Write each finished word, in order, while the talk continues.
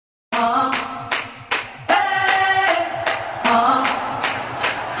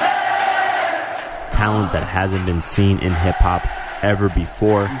talent that hasn't been seen in hip-hop ever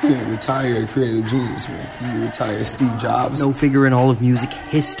before. You can't retire a creative genius, man. Can you retire Steve Jobs? No figure in all of music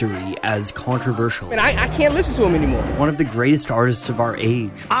history as controversial. And I can't listen to him anymore. One of the greatest artists of our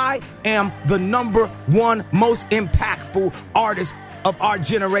age. I am the #1 most impactful artist of our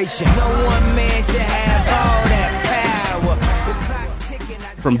generation. No one man should have all that power.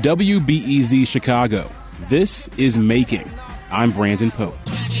 From WBEZ Chicago, this is Making. I'm Brandon Pope.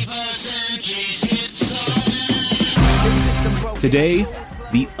 Today,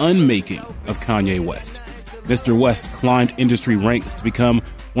 the unmaking of Kanye West. Mr. West climbed industry ranks to become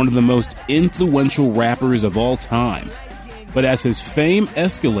one of the most influential rappers of all time. But as his fame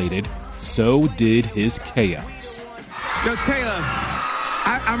escalated, so did his chaos. Yo, Taylor,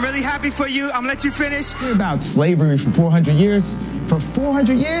 I'm really happy for you. I'm going to let you finish. About slavery for 400 years. For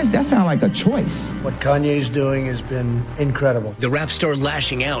 400 years, that sounds like a choice. What Kanye's doing has been incredible. The rap star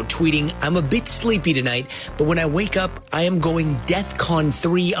lashing out, tweeting, "I'm a bit sleepy tonight, but when I wake up, I am going DEFCON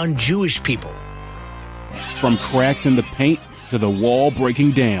 3 on Jewish people." From cracks in the paint to the wall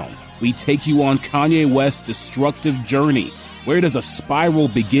breaking down, we take you on Kanye West's destructive journey. Where does a spiral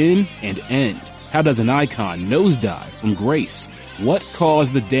begin and end? How does an icon nosedive from grace? What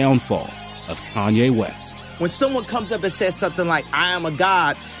caused the downfall of Kanye West? When someone comes up and says something like, "I am a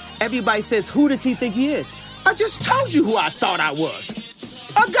god," everybody says, "Who does he think he is?" I just told you who I thought I was.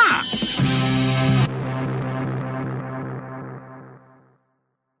 A god.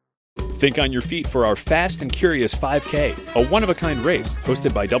 Think on your feet for our Fast and Curious 5K, a one-of-a-kind race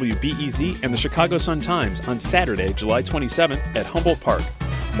hosted by WBEZ and the Chicago Sun-Times on Saturday, July 27th at Humboldt Park.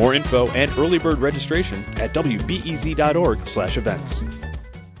 More info and early bird registration at wbez.org/events.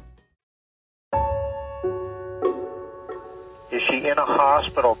 Is she in a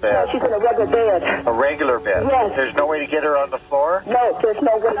hospital bed? She's in a regular bed. A regular bed? Yes. There's no way to get her on the floor? No, there's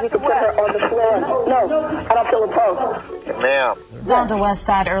no way you can put her on the floor. No, I don't feel a pulse. Ma'am. Donda West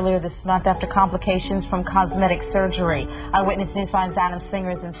died earlier this month after complications from cosmetic surgery. Eyewitness News finds Adam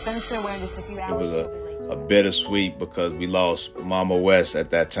Singers and Spencer wearing just a few hours. It was a bittersweet because we lost Mama West at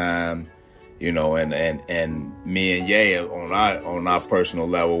that time, you know, and me and Ye on our personal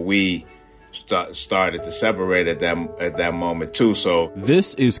level, we started to separate at that moment too. So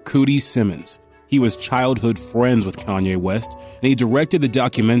this is Cootie Simmons. He was childhood friends with Kanye West, and he directed the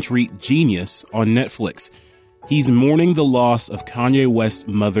documentary Genius on Netflix. He's mourning the loss of Kanye West's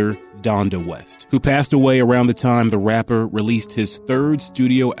mother, Donda West, who passed away around the time the rapper released his third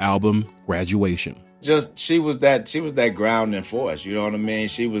studio album, Graduation. She was that grounding force, you know what I mean?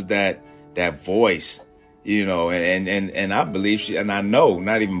 She was that voice, you know, and I believe I know,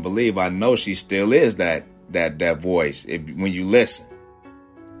 not even believe, I know she still is that voice when you listen.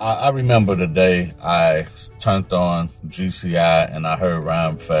 I remember the day I turned on GCI and I heard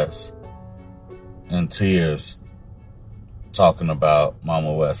Rhyme Fest in tears talking about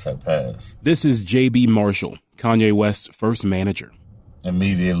Mama West had passed. This is J.B. Marshall, Kanye West's first manager.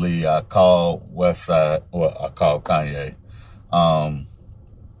 Immediately, I called Kanye,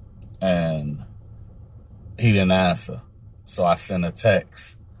 and he didn't answer. So I sent a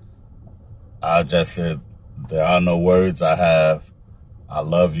text. I just said, "There are no words I have. I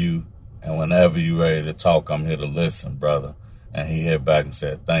love you, and whenever you're ready to talk, I'm here to listen, brother." And he hit back and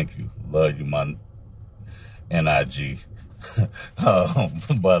said, "Thank you. Love you, my NIG."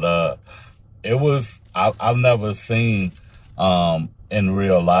 But it was, I've never seen in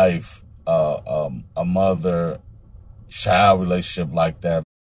real life a mother-child relationship like that.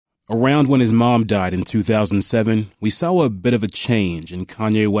 Around when his mom died in 2007, we saw a bit of a change in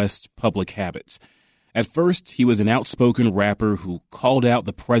Kanye West's public habits. At first, he was an outspoken rapper who called out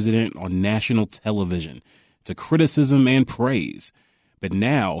the president on national television to criticism and praise. But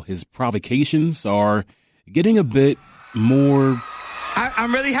now his provocations are getting a bit more...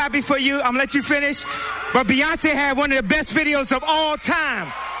 I'm really happy for you. I'm going to let you finish. But Beyonce had one of the best videos of all time.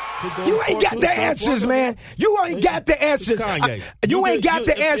 You ain't got the answers, man. You ain't got the answers. You ain't got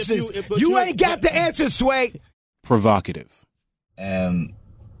the answers. You ain't got the answers, Sway. Provocative. And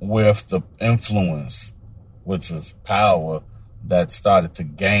with the influence, which was power, that started to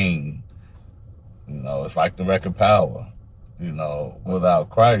gain, you know, it's like the record power. You know, without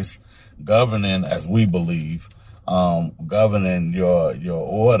Christ governing, as we believe, governing your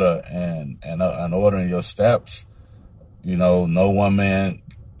order and ordering your steps, you know, no one man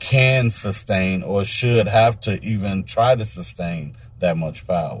can sustain or should have to even try to sustain that much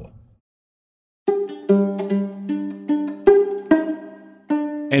power.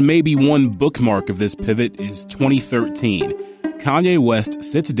 And maybe one bookmark of this pivot is 2013. Kanye West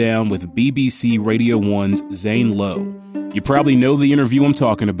sits down with BBC Radio 1's Zane Lowe. You probably know the interview I'm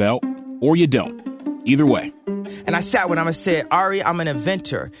talking about, or you don't. Either way. And I sat with him, I said, Ari, I'm an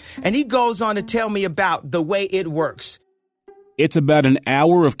inventor. And he goes on to tell me about the way it works. It's about an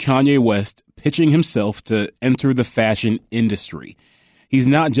hour of Kanye West pitching himself to enter the fashion industry. He's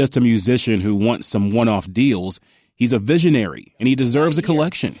not just a musician who wants some one-off deals. He's a visionary, and he deserves a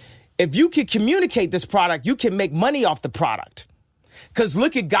collection. If you can communicate this product, you can make money off the product. Because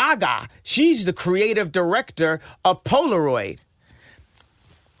look at Gaga. She's the creative director of Polaroid.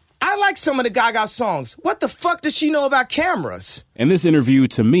 I like some of the Gaga songs. What the fuck does she know about cameras? And this interview,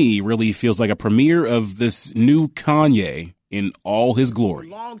 to me, really feels like a premiere of this new Kanye in all his glory.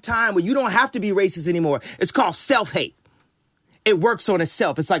 A long time where you don't have to be racist anymore. It's called self-hate. It works on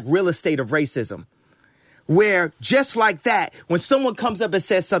itself. It's like real estate of racism. Where just like that, when someone comes up and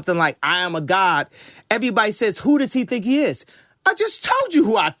says something like, I am a god, everybody says, who does he think he is? I just told you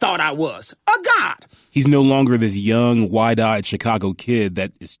who I thought I was, a god. He's no longer this young, wide-eyed Chicago kid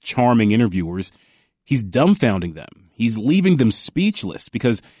that is charming interviewers. He's dumbfounding them. He's leaving them speechless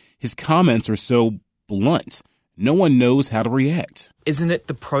because his comments are so blunt. No one knows how to react. Isn't it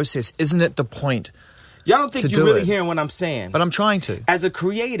the process? Isn't it the point? Y'all don't think you're really hearing what I'm saying. But I'm trying to. As a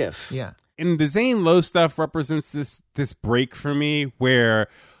creative. Yeah. And the Zane Lowe stuff represents this break for me where,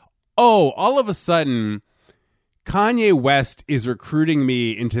 all of a sudden, Kanye West is recruiting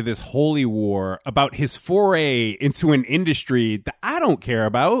me into this holy war about his foray into an industry that I don't care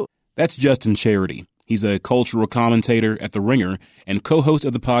about. That's Justin Charity. He's a cultural commentator at The Ringer and co-host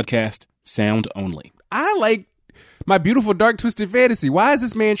of the podcast Sound Only. I like My Beautiful Dark Twisted Fantasy. Why is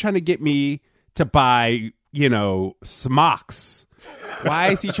this man trying to get me to buy, smocks? Why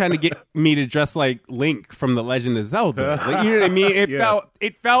is he trying to get me to dress like Link from The Legend of Zelda? Like, you know what I mean?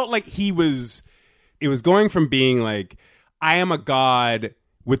 It felt like it was going from being like, I am a god,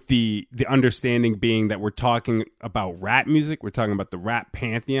 with the understanding being that we're talking about rap music, we're talking about the rap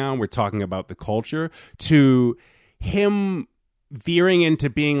pantheon, we're talking about the culture, to him veering into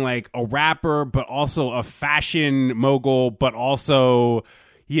being like a rapper, but also a fashion mogul, but also,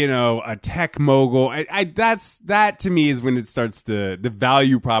 a tech mogul. That to me is when it starts to, the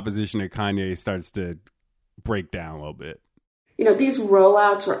value proposition of Kanye starts to break down a little bit. These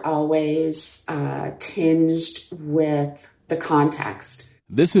rollouts are always tinged with the context.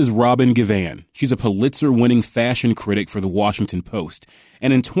 This is Robin Givhan. She's a Pulitzer-winning fashion critic for The Washington Post.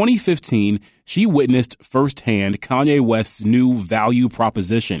 And in 2015, she witnessed firsthand Kanye West's new value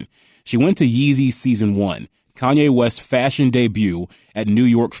proposition. She went to Yeezy Season 1, Kanye West's fashion debut at New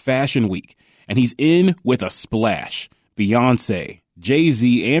York Fashion Week. And he's in with a splash. Beyonce,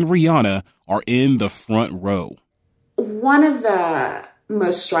 Jay-Z, and Rihanna are in the front row. One of the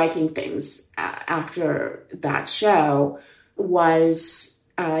most striking things after that show was,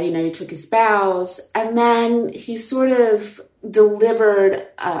 he took his bows and then he sort of delivered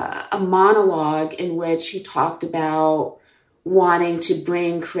a monologue in which he talked about wanting to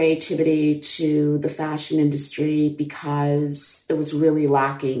bring creativity to the fashion industry because it was really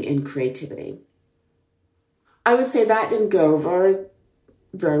lacking in creativity. I would say that didn't go over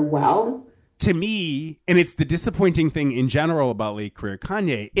very well. To me, and it's the disappointing thing in general about late career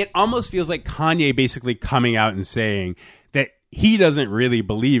Kanye, it almost feels like Kanye basically coming out and saying that he doesn't really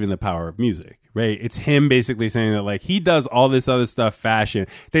believe in the power of music, right? It's him basically saying that, like, he does all this other stuff, fashion,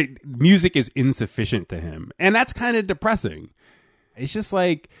 that music is insufficient to him. And that's kind of depressing. It's just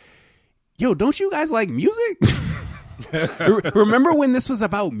like, yo, don't you guys like music? Remember when this was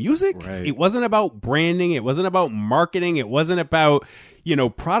about music? Right. It wasn't about branding. It wasn't about marketing. It wasn't about,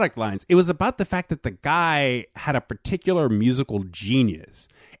 product lines. It was about the fact that the guy had a particular musical genius.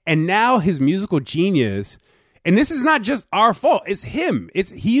 And now his musical genius, and this is not just our fault, it's him.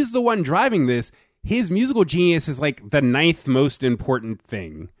 He's the one driving this. His musical genius is like the 9th most important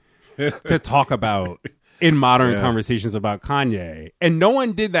thing to talk about in modern conversations about Kanye. And no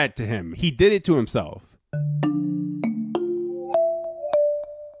one did that to him. He did it to himself.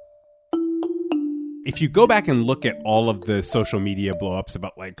 If you go back and look at all of the social media blow-ups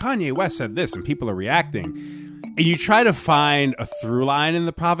about, like, Kanye West said this and people are reacting, and you try to find a through line in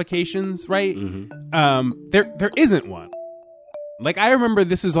the provocations, right? Mm-hmm. There isn't one. Like, I remember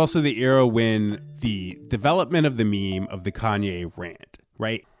this is also the era when the development of the meme of the Kanye rant,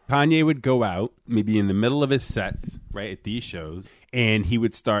 right? Kanye would go out, maybe in the middle of his sets, right, at these shows, and he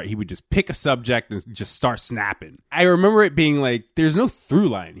would just pick a subject and just start snapping. I remember it being like, there's no through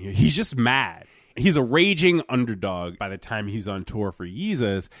line here. He's just mad. He's a raging underdog by the time he's on tour for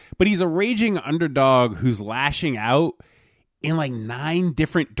Yeezus, but he's a raging underdog who's lashing out in like 9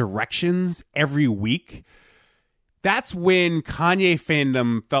 different directions every week. That's when Kanye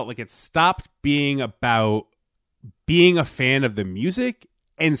fandom felt like it stopped being about being a fan of the music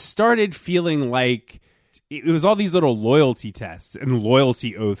and started feeling like it was all these little loyalty tests and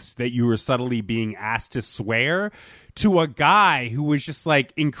loyalty oaths that you were subtly being asked to swear to a guy who was just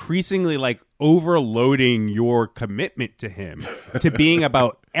like increasingly like overloading your commitment to him, to being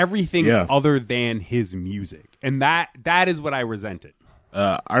about everything other than his music. And that is what I resented.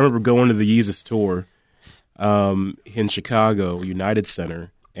 I remember going to the Yeezus tour in Chicago, United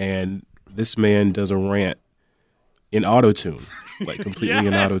Center, and this man does a rant in auto-tune, like completely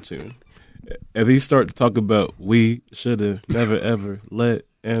in auto-tune. And he started to talk about, we should have never, ever let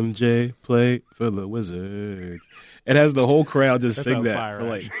MJ play for the Wizards. It has the whole crowd just sing that for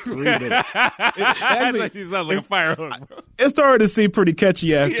like 3 minutes. That actually sounds like a fire hose, bro. It started to seem pretty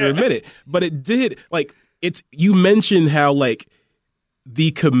catchy after a minute. But it did, like, you mentioned how, like,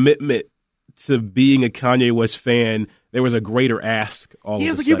 the commitment to being a Kanye West fan, there was a greater ask all of a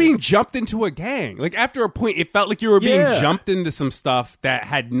sudden. You're being jumped into a gang. Like, after a point, it felt like you were being jumped into some stuff that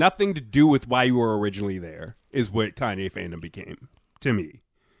had nothing to do with why you were originally there, is what Kanye fandom became, to me.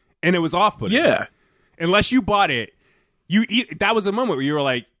 And it was off-putting. Yeah. Unless you bought it, that was a moment where you were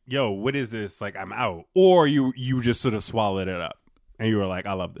like, yo, what is this? Like, I'm out. Or you just sort of swallowed it up. And you were like,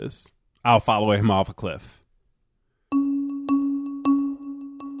 I love this. I'll follow him off a cliff.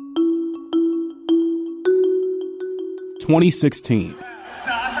 (2016) So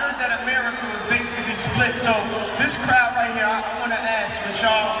I heard that America was basically split. So this crowd right here, I want to ask, was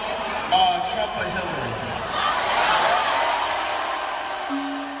y'all Trump or Hillary?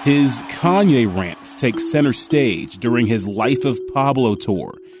 His Kanye rants take center stage during his Life of Pablo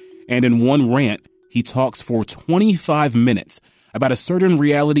tour. And in one rant, he talks for 25 minutes about a certain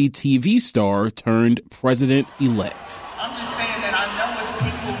reality TV star turned president-elect. I'm just saying that I know it's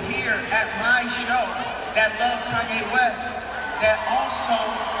people here at my show that love Kanye West that also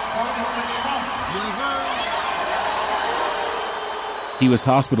voted for Trump. He was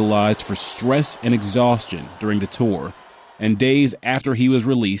hospitalized for stress and exhaustion during the tour, and days after he was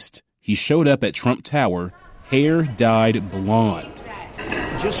released, he showed up at Trump Tower, hair dyed blonde.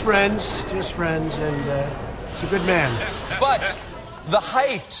 Just friends, and he's a good man. But the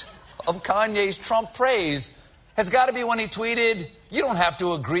height of Kanye's Trump praise has got to be when he tweeted, "You don't have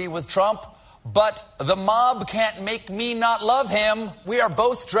to agree with Trump, but the mob can't make me not love him. We are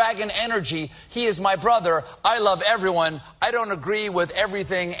both dragon energy. He is my brother. I love everyone. I don't agree with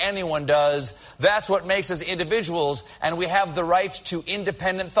everything anyone does. That's what makes us individuals, and we have the right to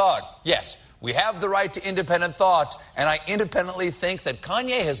independent thought." Yes, we have the right to independent thought, and I independently think that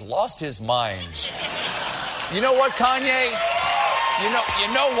Kanye has lost his mind. You know what, Kanye? You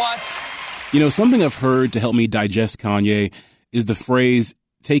know what? You know, something I've heard to help me digest Kanye is the phrase,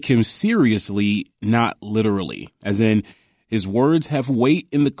 take him seriously, not literally. As in, his words have weight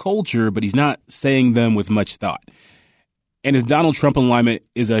in the culture, but he's not saying them with much thought. And his Donald Trump alignment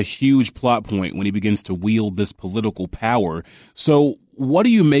is a huge plot point when he begins to wield this political power. So what do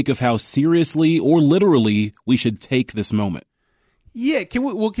you make of how seriously or literally we should take this moment? Yeah,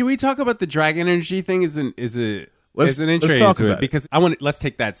 can we talk about the dragon energy thing as an intro talk into about it? Because let's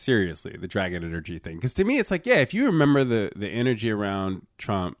take that seriously, the dragon energy thing. Because to me, it's like, yeah, if you remember the energy around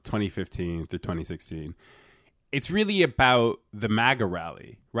Trump 2015 through 2016, it's really about the MAGA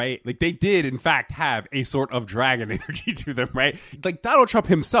rally, right? Like they did, in fact, have a sort of dragon energy to them, right? Like Donald Trump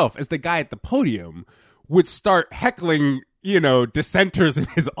himself, as the guy at the podium, would start heckling, dissenters in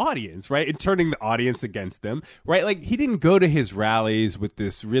his audience, right? And turning the audience against them, right? Like he didn't go to his rallies with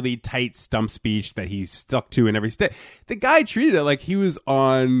this really tight stump speech that he stuck to in every state. The guy treated it like he was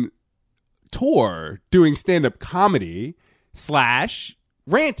on tour doing stand-up comedy /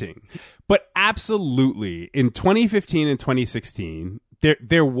 ranting. But absolutely, in 2015 and 2016,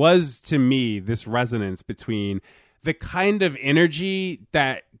 there was, to me, this resonance between the kind of energy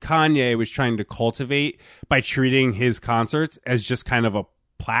that Kanye was trying to cultivate by treating his concerts as just kind of a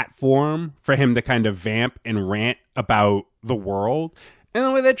platform for him to kind of vamp and rant about the world, and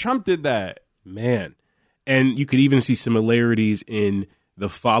the way that Trump did that. Man. And you could even see similarities in the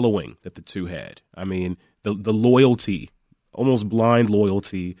following that the two had. I mean, the loyalty, almost blind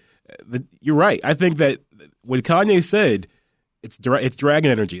loyalty. You're right. I think that what Kanye said, it's dragon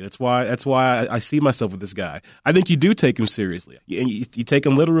energy. That's why I see myself with this guy. I think you do take him seriously, and you take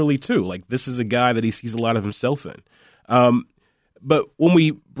him literally too. Like this is a guy that he sees a lot of himself in. But when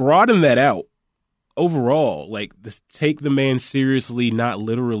we broaden that out, overall, like this, take the man seriously, not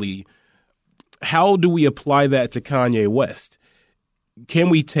literally. How do we apply that to Kanye West? Can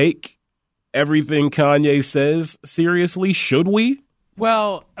we take everything Kanye says seriously? Should we?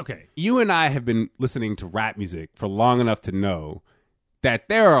 Well, okay, you and I have been listening to rap music for long enough to know that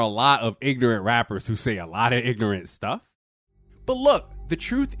there are a lot of ignorant rappers who say a lot of ignorant stuff. But look, the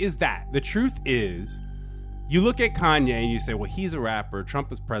truth is you look at Kanye and you say, well, he's a rapper,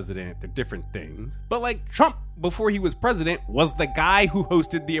 Trump is president, they're different things. But like Trump, before he was president, was the guy who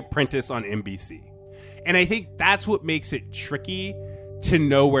hosted The Apprentice on NBC. And I think that's what makes it tricky to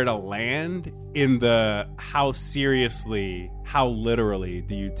know where to land in the how seriously, how literally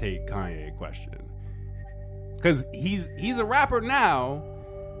do you take Kanye question. Because he's a rapper now,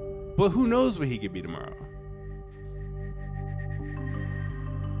 but who knows what he could be tomorrow.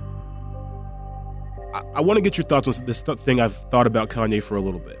 I want to get your thoughts on this thing I've thought about Kanye for a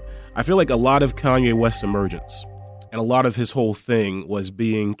little bit. I feel like a lot of Kanye West's emergence and a lot of his whole thing was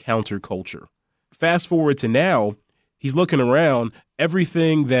being counterculture. Fast forward to now, he's looking around,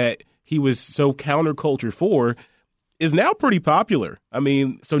 everything that he was so counterculture for is now pretty popular. I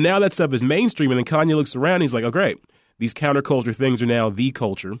mean, so now that stuff is mainstream, and then Kanye looks around and he's like, oh, great, these counterculture things are now the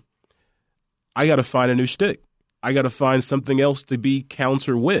culture. I got to find a new shtick. I got to find something else to be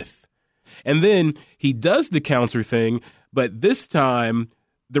counter with. And then he does the counter thing, but this time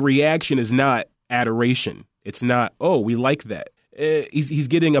the reaction is not adoration. It's not, oh, we like that. He's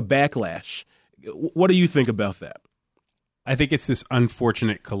getting a backlash. What do you think about that? I think it's this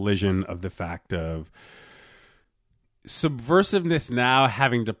unfortunate collision of the fact of subversiveness now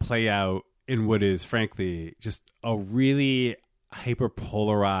having to play out in what is, frankly, just a really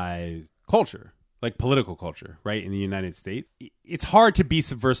hyperpolarized culture. Like political culture, right, in the United States. It's hard to be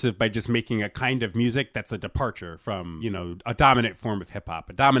subversive by just making a kind of music that's a departure from, a dominant form of hip hop,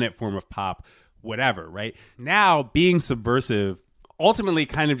 a dominant form of pop, whatever, right? Now, being subversive ultimately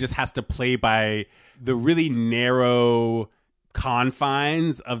kind of just has to play by the really narrow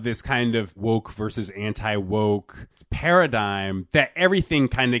confines of this kind of woke versus anti-woke paradigm that everything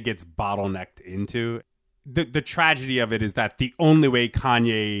kind of gets bottlenecked into. The tragedy of it is that the only way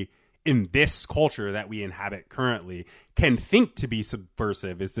Kanye in this culture that we inhabit currently can think to be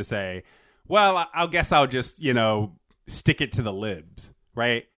subversive is to say, well, I guess I'll just, stick it to the libs,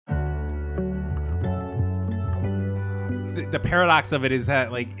 right? The paradox of it is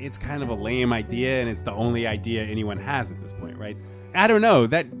that, like, it's kind of a lame idea and it's the only idea anyone has at this point, right? I don't know.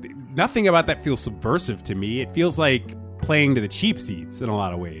 Nothing about that feels subversive to me. It feels like playing to the cheap seats in a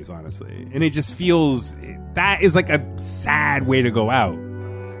lot of ways, honestly. And it just feels, that is like a sad way to go out.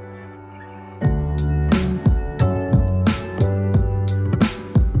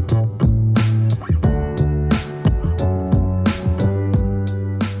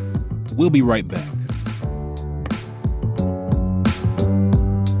 We'll be right back.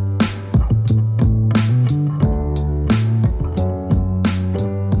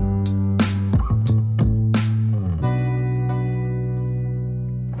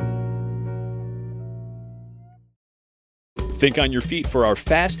 Think on your feet for our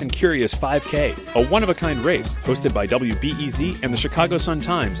Fast and Curious 5K, a one-of-a-kind race hosted by WBEZ and the Chicago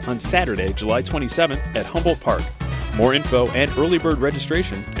Sun-Times on Saturday, July 27th at Humboldt Park. More info and early bird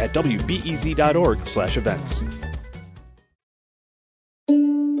registration at wbez.org/events.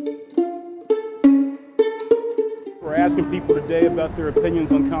 We're asking people today about their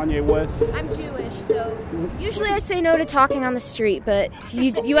opinions on Kanye West. I'm Jewish, so usually I say no to talking on the street, but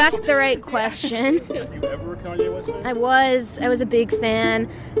you asked the right question. Were you ever a Kanye West fan? I was a big fan.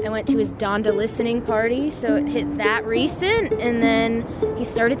 I went to his Donda listening party, so it hit that recent, and then he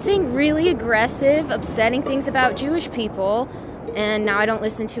started saying really aggressive, upsetting things about Jewish people, and now I don't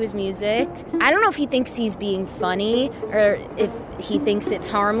listen to his music. I don't know if he thinks he's being funny or if he thinks it's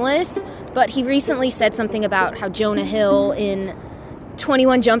harmless, but he recently said something about how Jonah Hill in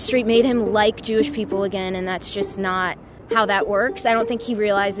 21 Jump Street made him like Jewish people again, and that's just not how that works. I don't think he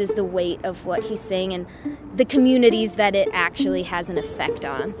realizes the weight of what he's saying and the communities that it actually has an effect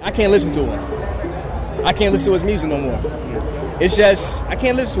on. I can't listen to him. I can't listen to his music no more. It's just, I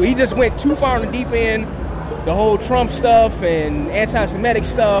can't listen to it. He just went too far in the deep end. The whole Trump stuff and anti-Semitic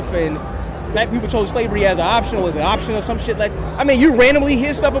stuff, and black people chose slavery as an option or some shit like that. I mean, you randomly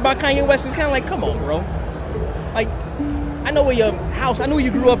hear stuff about Kanye West, it's kind of like, come on, bro. Like, I know where your house, I know where you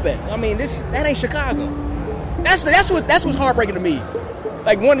grew up at. I mean, that ain't Chicago. That's what's heartbreaking to me.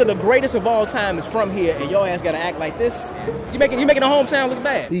 Like, one of the greatest of all time is from here, and your ass got to act like this. You making a hometown look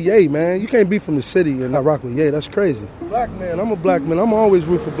bad. Ye, man. You can't be from the city and not rock with Ye. That's crazy. Black man. I'm a black man. I'm always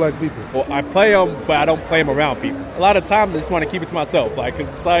root for black people. Well, I play them, but I don't play them around people. A lot of times I just want to keep it to myself. Like, 'cause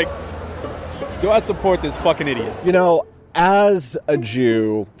it's like, do I support this fucking idiot? You know, as a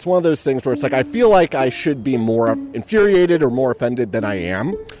Jew, it's one of those things where it's like I feel like I should be more infuriated or more offended than I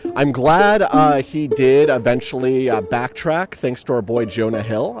am. I'm glad he did eventually backtrack, thanks to our boy Jonah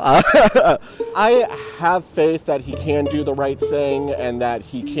Hill. I have faith that he can do the right thing and that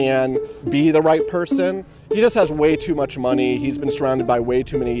he can be the right person. He just has way too much money. He's been surrounded by way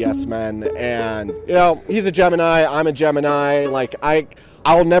too many yes men. And, you know, he's a Gemini. I'm a Gemini. Like,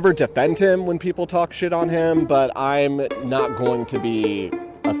 I'll never defend him when people talk shit on him, but I'm not going to be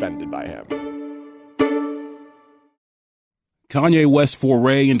offended by him. Kanye West's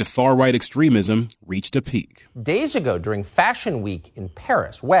foray into far-right extremism reached a peak. Days ago, during Fashion Week in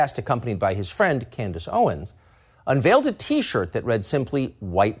Paris, West, accompanied by his friend Candace Owens, unveiled a T-shirt that read simply,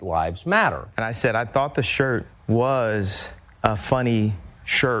 "White Lives Matter." And I said, I thought the shirt was a funny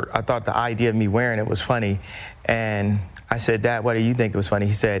shirt. I thought the idea of me wearing it was funny. And I said, Dad, what do you think it was funny?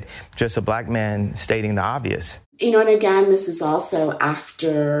 He said, just a black man stating the obvious. You know, and again, this is also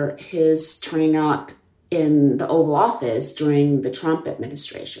after his turning up in the Oval Office during the Trump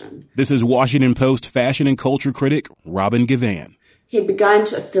administration. This is Washington Post fashion and culture critic Robin Givhan. He had begun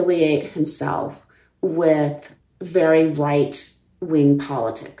to affiliate himself with very right-wing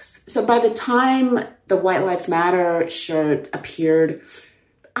politics. So by the time the White Lives Matter shirt appeared,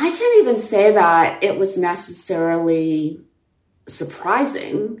 I can't even say that it was necessarily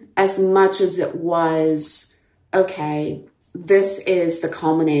surprising as much as it was, okay, this is the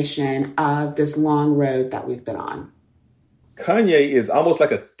culmination of this long road that we've been on. Kanye is almost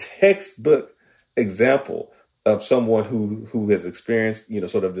like a textbook example of someone who has experienced,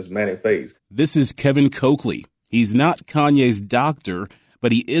 sort of this manic phase. This is Kevin Coakley. He's not Kanye's doctor,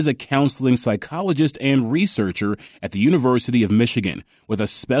 but he is a counseling psychologist and researcher at the University of Michigan with a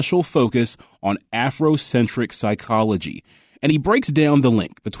special focus on Afrocentric psychology. And he breaks down the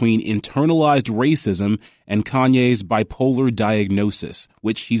link between internalized racism and Kanye's bipolar diagnosis,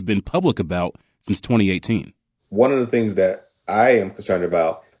 which he's been public about since 2018. One of the things that I am concerned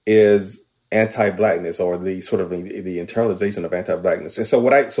about is anti-blackness, or the sort of the internalization of anti-blackness. And so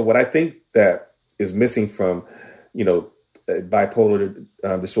what I think that is missing from, bipolar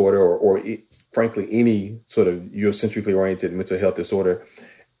disorder or frankly, any sort of Eurocentrically oriented mental health disorder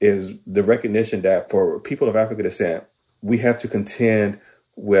is the recognition that for people of African descent, we have to contend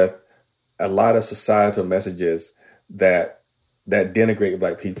with a lot of societal messages that denigrate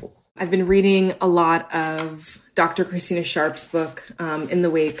Black people. I've been reading a lot of Dr. Christina Sharp's book, In the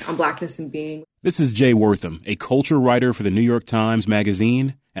Wake, on Blackness and Being. This is Jay Wortham, a culture writer for the New York Times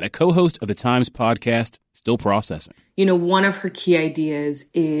Magazine and a co-host of the Times podcast, Still Processing. One of her key ideas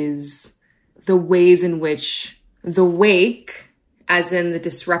is the ways in which the wake, as in the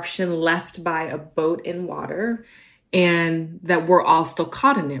disruption left by a boat in water, and that we're all still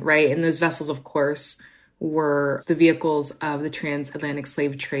caught in it, right? And those vessels, of course, were the vehicles of the transatlantic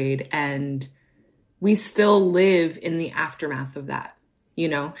slave trade. And we still live in the aftermath of that.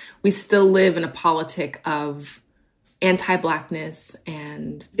 We still live in a politic of anti-Blackness.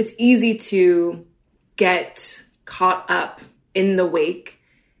 And it's easy to get caught up in the wake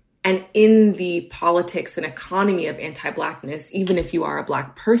and in the politics and economy of anti-Blackness, even if you are a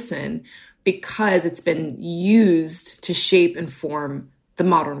Black person, because it's been used to shape and form the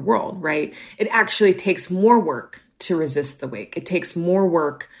modern world, right? It actually takes more work to resist the wake. It takes more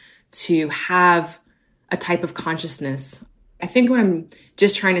work to have a type of consciousness. I think what I'm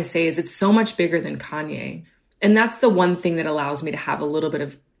just trying to say is it's so much bigger than Kanye. And that's the one thing that allows me to have a little bit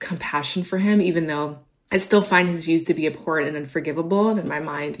of compassion for him, even though I still find his views to be abhorrent and unforgivable. And in my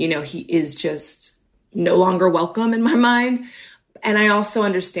mind, he is just no longer welcome in my mind. And I also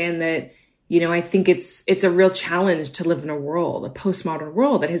understand that I think it's a real challenge to live in a world, a postmodern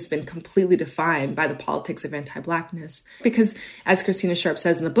world that has been completely defined by the politics of anti-Blackness. Because as Christina Sharp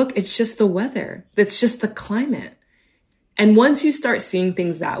says in the book, it's just the weather. It's just the climate. And once you start seeing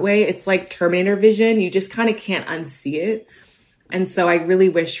things that way, it's like Terminator vision. You just kind of can't unsee it. And so I really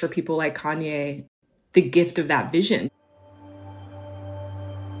wish for people like Kanye the gift of that vision.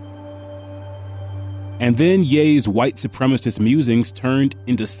 And then Ye's white supremacist musings turned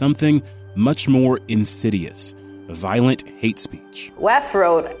into something much more insidious, violent hate speech. West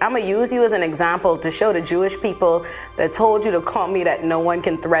wrote, I'm going to use you as an example to show the Jewish people that told you to call me that no one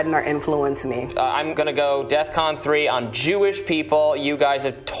can threaten or influence me. I'm going to go DEFCON 3 on Jewish people. You guys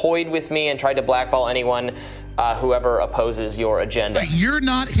have toyed with me and tried to blackball anyone, whoever opposes your agenda. You're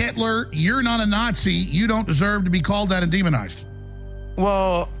not Hitler. You're not a Nazi. You don't deserve to be called that and demonized.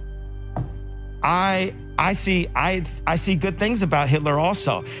 Well, I see good things about Hitler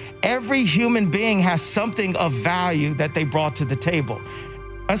also. Every human being has something of value that they brought to the table,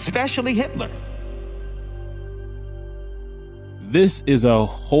 especially Hitler. This is a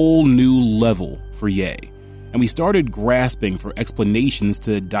whole new level for Ye, and we started grasping for explanations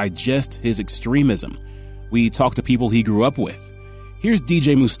to digest his extremism. We talked to people he grew up with. Here's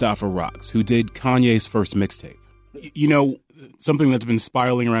DJ Mustafa Rocks, who did Kanye's first mixtape. something that's been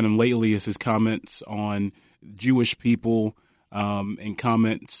spiraling around him lately is his comments on Jewish people and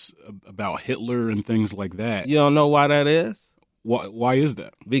comments about Hitler and things like that. You don't know why that is? Why is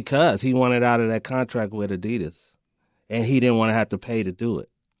that? Because he wanted out of that contract with Adidas, and he didn't want to have to pay to do it.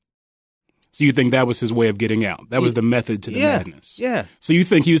 So you think that was his way of getting out? That was the method to the madness? Yeah. So you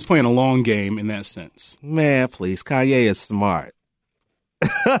think he was playing a long game in that sense? Man, please. Kanye is smart.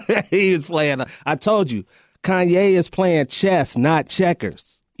 He was playing. I told you, Kanye is playing chess, not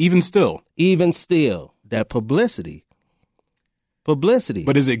checkers. Even still? Even still. That publicity.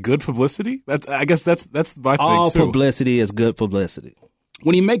 But is it good publicity? I guess that's my thing, too. All publicity is good publicity.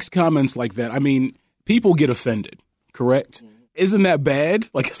 When he makes comments like that, I mean, people get offended, correct? Isn't that bad?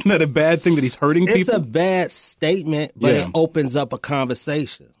 Like, isn't that a bad thing that he's hurting people? It's a bad statement, but it opens up a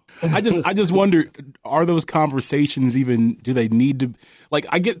conversation. I just wonder, are those conversations even, do they need to, like,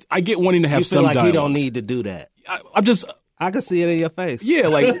 I get wanting to have some dialogue. He don't need to do that. I can see it in your face. Yeah,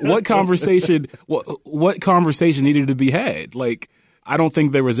 like, what conversation needed to be had? Like, I don't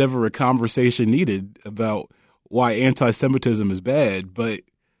think there was ever a conversation needed about why anti-Semitism is bad, but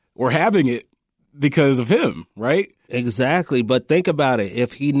we're having it because of him, right? Exactly. But think about it.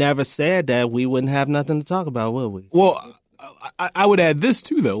 If he never said that, we wouldn't have nothing to talk about, would we? Well, I would add this,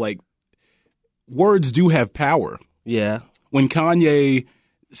 too, though. Like, words do have power. Yeah. When Kanye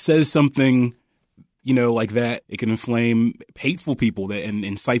says something, like that, it can inflame hateful people and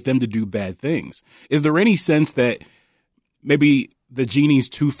incite them to do bad things. Is there any sense that maybe the genie's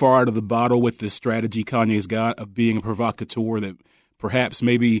too far out of the bottle with this strategy Kanye's got of being a provocateur, that perhaps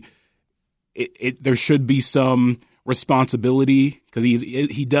maybe there should be some responsibility, because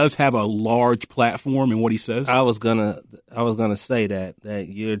he does have a large platform in what he says? I was gonna say that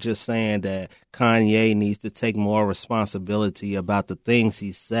you're just saying that Kanye needs to take more responsibility about the things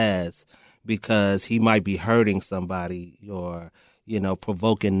he says, because he might be hurting somebody or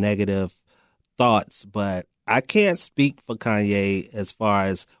provoking negative thoughts. But I can't speak for Kanye as far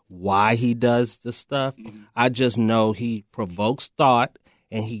as why he does the stuff. Mm-hmm. I just know he provokes thought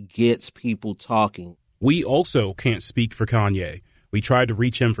and he gets people talking. We also can't speak for Kanye. We tried to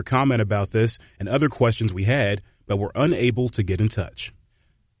reach him for comment about this and other questions we had, but were unable to get in touch.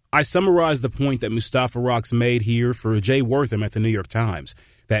 I summarized the point that Mustafa Rocks made here for Jay Wortham at the New York Times,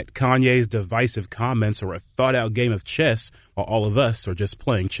 that Kanye's divisive comments are a thought-out game of chess while all of us are just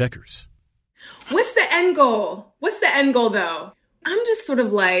playing checkers. What's the end goal? What's the end goal, though? I'm just sort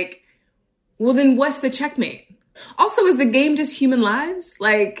of like, well, then what's the checkmate? Also, is the game just human lives?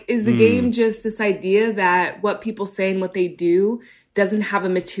 Like, is the game just this idea that what people say and what they do doesn't have a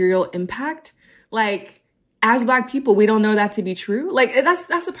material impact? Like, as Black people, we don't know that to be true. Like,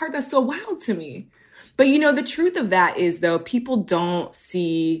 that's the part that's so wild to me. But, the truth of that is, though, people don't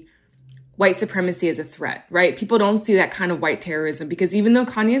see white supremacy as a threat, right? People don't see that kind of white terrorism, because even though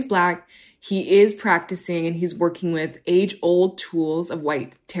Kanye is Black, he is practicing and he's working with age-old tools of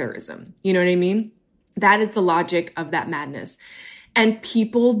white terrorism. You know what I mean? That is the logic of that madness. And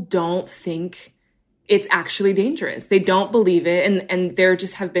people don't think it's actually dangerous. They don't believe it. And there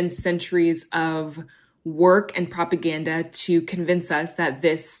just have been centuries of work and propaganda to convince us that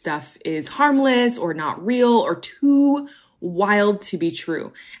this stuff is harmless or not real or too wild to be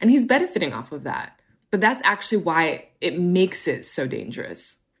true. And he's benefiting off of that. But that's actually why it makes it so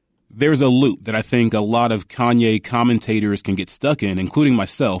dangerous. There's a loop that I think a lot of Kanye commentators can get stuck in, including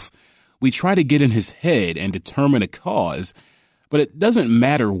myself. We try to get in his head and determine a cause, but it doesn't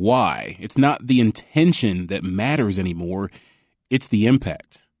matter why. It's not the intention that matters anymore. It's the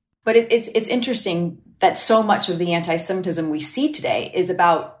impact. But it's interesting that so much of the anti-Semitism we see today is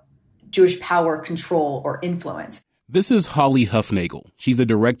about Jewish power, control, or influence. This is Holly Huffnagel. She's the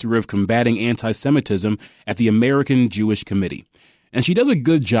director of combating anti-Semitism at the American Jewish Committee. And she does a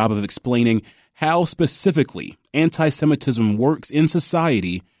good job of explaining how specifically anti-Semitism works in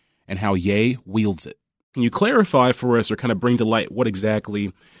society and how Ye wields it. Can you clarify for us or kind of bring to light what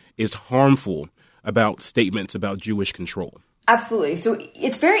exactly is harmful about statements about Jewish control? Absolutely. So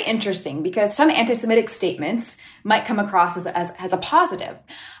it's very interesting because some anti-Semitic statements might come across as a positive.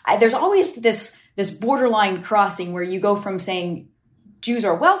 There's always this borderline crossing where you go from saying Jews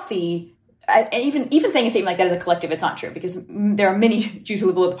are wealthy, and even saying a statement like that as a collective, it's not true, because there are many Jews who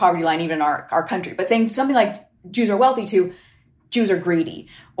live below the poverty line even in our country. But saying something like Jews are wealthy to Jews are greedy,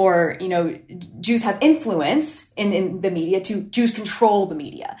 or, Jews have influence in the media to Jews control the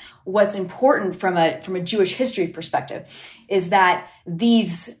media. What's important from a Jewish history perspective is that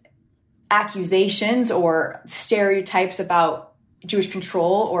these accusations or stereotypes about Jewish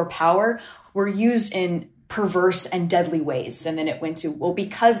control or power were used in perverse and deadly ways. And then it went to, well,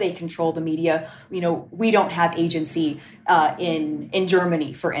 because they control the media, we don't have agency in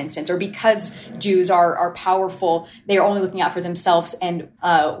Germany, for instance, or because Jews are powerful, they are only looking out for themselves, and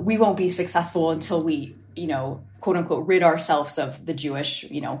we won't be successful until we, quote unquote, rid ourselves of the Jewish,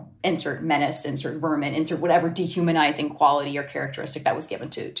 insert menace, insert vermin, insert whatever dehumanizing quality or characteristic that was given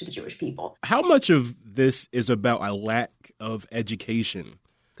to the Jewish people. How much of this is about a lack of education?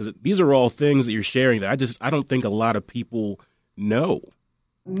 Because these are all things that you're sharing that I don't think a lot of people know.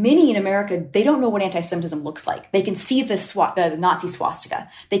 Many in America, they don't know what anti-Semitism looks like. They can see the Nazi swastika.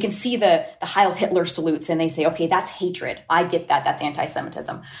 They can see the Heil Hitler salutes, and they say, okay, that's hatred. I get that. That's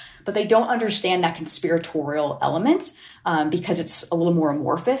anti-Semitism. But they don't understand that conspiratorial element because it's a little more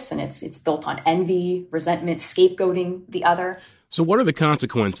amorphous, and it's built on envy, resentment, scapegoating the other. So what are the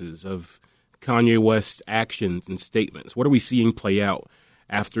consequences of Kanye West's actions and statements? What are we seeing play out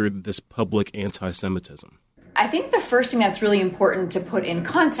after this public anti-Semitism? I think the first thing that's really important to put in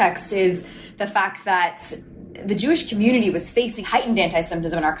context is the fact that the Jewish community was facing heightened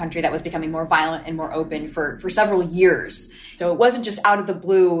anti-Semitism in our country that was becoming more violent and more open for several years. So it wasn't just out of the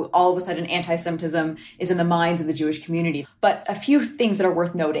blue, all of a sudden anti-Semitism is in the minds of the Jewish community. But a few things that are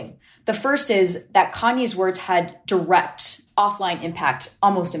worth noting. The first is that Kanye's words had direct offline impact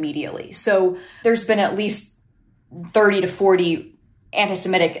almost immediately. So there's been at least 30 to 40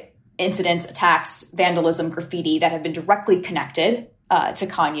 anti-Semitic incidents, attacks, vandalism, graffiti that have been directly connected to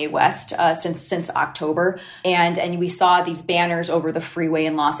Kanye West since October, and we saw these banners over the freeway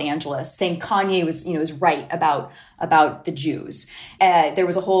in Los Angeles saying Kanye was right about the Jews. There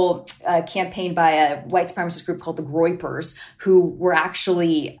was a whole campaign by a white supremacist group called the Groypers, who were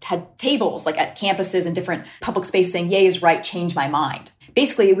actually had tables like at campuses and different public spaces saying Ye is right, change my mind.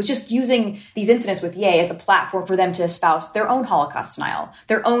 Basically, it was just using these incidents with Ye as a platform for them to espouse their own Holocaust denial,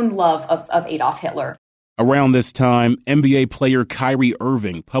 their own love of Adolf Hitler. Around this time, NBA player Kyrie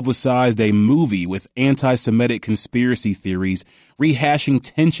Irving publicized a movie with anti-Semitic conspiracy theories rehashing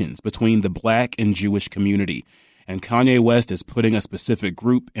tensions between the black and Jewish community. And Kanye West is putting a specific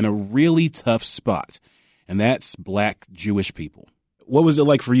group in a really tough spot, and that's black Jewish people. What was it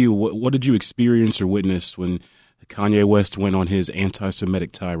like for you? What did you experience or witness when Kanye West went on his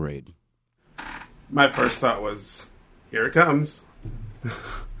anti-Semitic tirade? My first thought was, here it comes.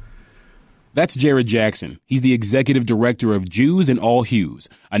 That's Jared Jackson. He's the executive director of Jews in All Hues,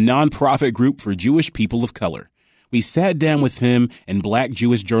 a nonprofit group for Jewish people of color. We sat down with him and black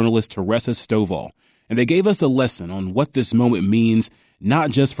Jewish journalist Teresa Stovall, and they gave us a lesson on what this moment means,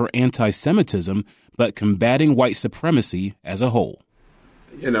 not just for anti-Semitism, but combating white supremacy as a whole.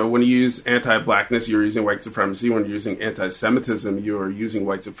 When you use anti-blackness, you're using white supremacy. When you're using anti-Semitism, you're using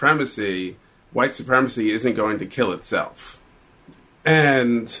white supremacy. White supremacy isn't going to kill itself.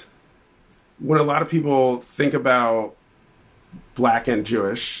 And when a lot of people think about black and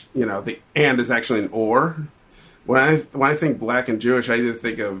Jewish, the and is actually an or. When I think black and Jewish, I either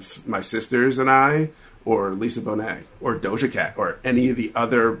think of my sisters and I, or Lisa Bonet, or Doja Cat, or any of the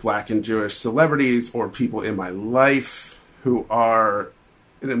other black and Jewish celebrities or people in my life who are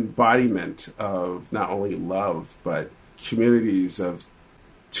an embodiment of not only love, but communities of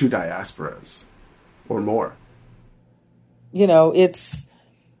two diasporas or more.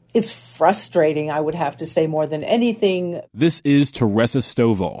 It's frustrating, I would have to say, more than anything. This is Teresa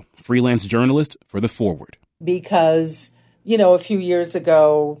Stovall, freelance journalist for The Forward. Because, a few years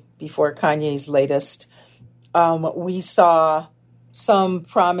ago, before Kanye's latest, we saw some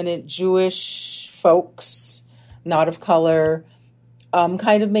prominent Jewish folks, not of color,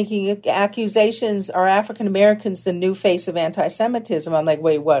 kind of making accusations, are African Americans the new face of anti-Semitism? I'm like,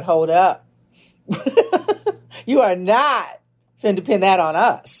 wait, what? Hold up. You are not finna pin that on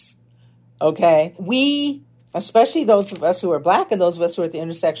us. Okay? We, especially those of us who are black and those of us who are at the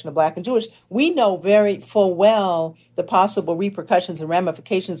intersection of black and Jewish, we know very full well the possible repercussions and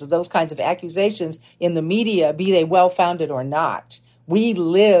ramifications of those kinds of accusations in the media, be they well-founded or not. We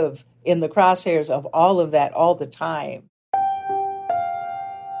live in the crosshairs of all of that all the time.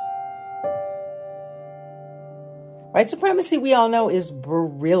 White supremacy, we all know, is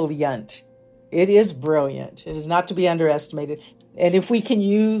brilliant. It is brilliant. It is not to be underestimated. And if we can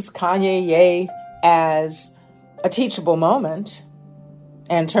use Kanye as a teachable moment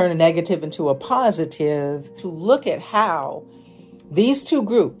and turn a negative into a positive, to look at how these two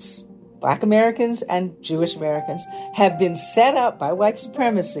groups, Black Americans and Jewish Americans, have been set up by white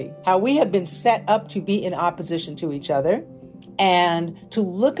supremacy, how we have been set up to be in opposition to each other, and to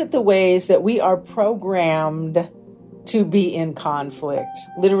look at the ways that we are programmed to be in conflict,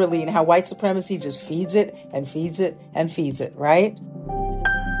 literally, and how white supremacy just feeds it and feeds it and feeds it, right?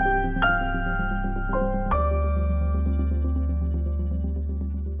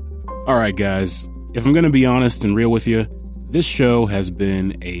 All right, guys, if I'm going to be honest and real with you, this show has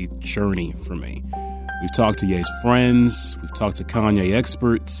been a journey for me. We've talked to Ye's friends, we've talked to Kanye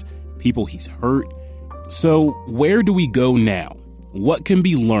experts, people he's hurt. So where do we go now? What can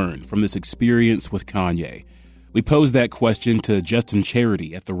be learned from this experience with Kanye? We posed that question to Justin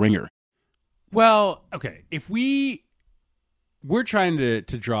Charity at The Ringer. Well, okay, if we're trying to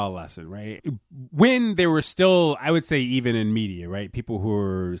draw a lesson, right? When there were still, I would say even in media, right? People who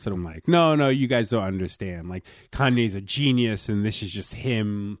were sort of like, no, you guys don't understand. Like, Kanye's a genius and this is just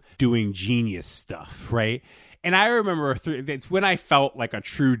him doing genius stuff, right? And I remember it's when I felt like a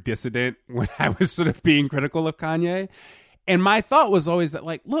true dissident when I was sort of being critical of Kanye. And my thought was always that,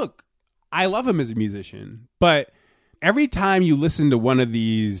 like, look, I love him as a musician, but every time you listen to one of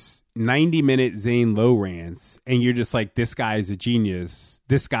these 90-minute Zane Lowe rants and you're just like, this guy is a genius,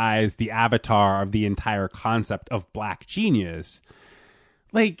 this guy is the avatar of the entire concept of black genius,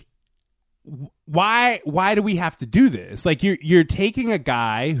 like, why do we have to do this? Like, you're taking a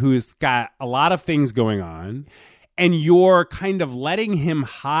guy who's got a lot of things going on and you're kind of letting him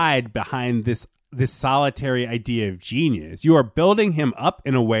hide behind this solitary idea of genius. You are building him up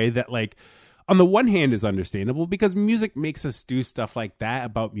in a way that, like, on the one hand is understandable because music makes us do stuff like that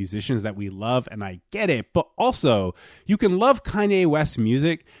about musicians that we love, and I get it. But also, you can love Kanye West's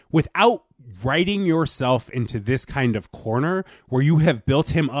music without writing yourself into this kind of corner where you have built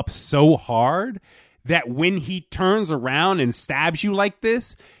him up so hard that when he turns around and stabs you like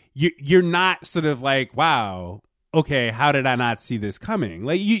this, you're not sort of like, wow, okay, how did I not see this coming?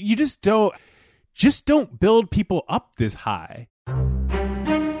 Like, you just don't build people up this high.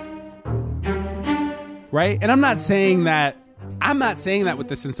 Right? And I'm not saying that with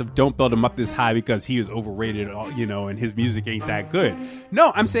the sense of don't build him up this high because he is overrated, and his music ain't that good.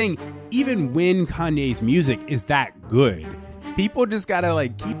 No, I'm saying even when Kanye's music is that good, people just gotta,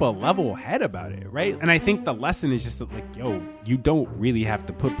 like, keep a level head about it, right? And I think the lesson is just that, like, yo, you don't really have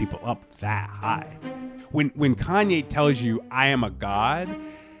to put people up that high. When Kanye tells you, I am a god,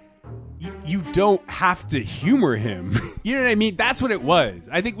 you don't have to humor him. You know what I mean? That's what it was.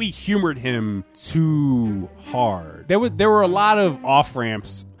 I think we humored him too hard. There were a lot of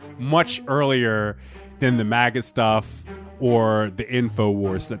off-ramps much earlier than the MAGA stuff or the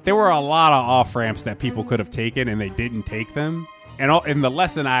InfoWars stuff. There were a lot of off-ramps that people could have taken and they didn't take them. And the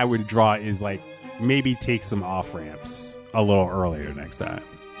lesson I would draw is, like, maybe take some off-ramps a little earlier next time.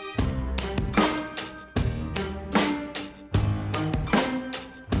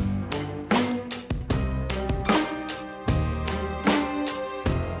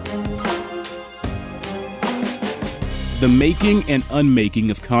 The Making and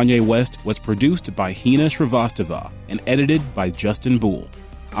Unmaking of Kanye West was produced by Hina Shrivastava and edited by Justin Bull.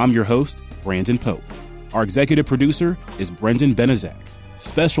 I'm your host, Brandon Pope. Our executive producer is Brendan Benezak.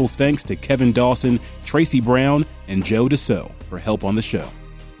 Special thanks to Kevin Dawson, Tracy Brown, and Joe Dassault for help on the show.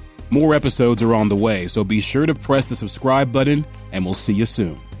 More episodes are on the way, so be sure to press the subscribe button, and we'll see you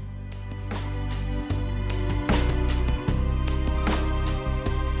soon.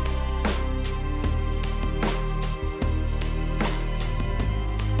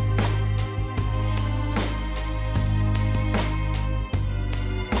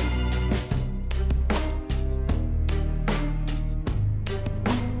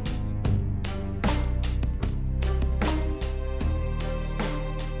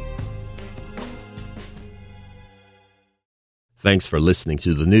 Thanks for listening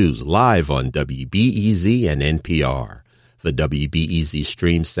to the news live on WBEZ and NPR. The WBEZ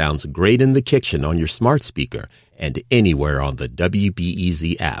stream sounds great in the kitchen on your smart speaker and anywhere on the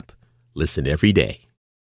WBEZ app. Listen every day.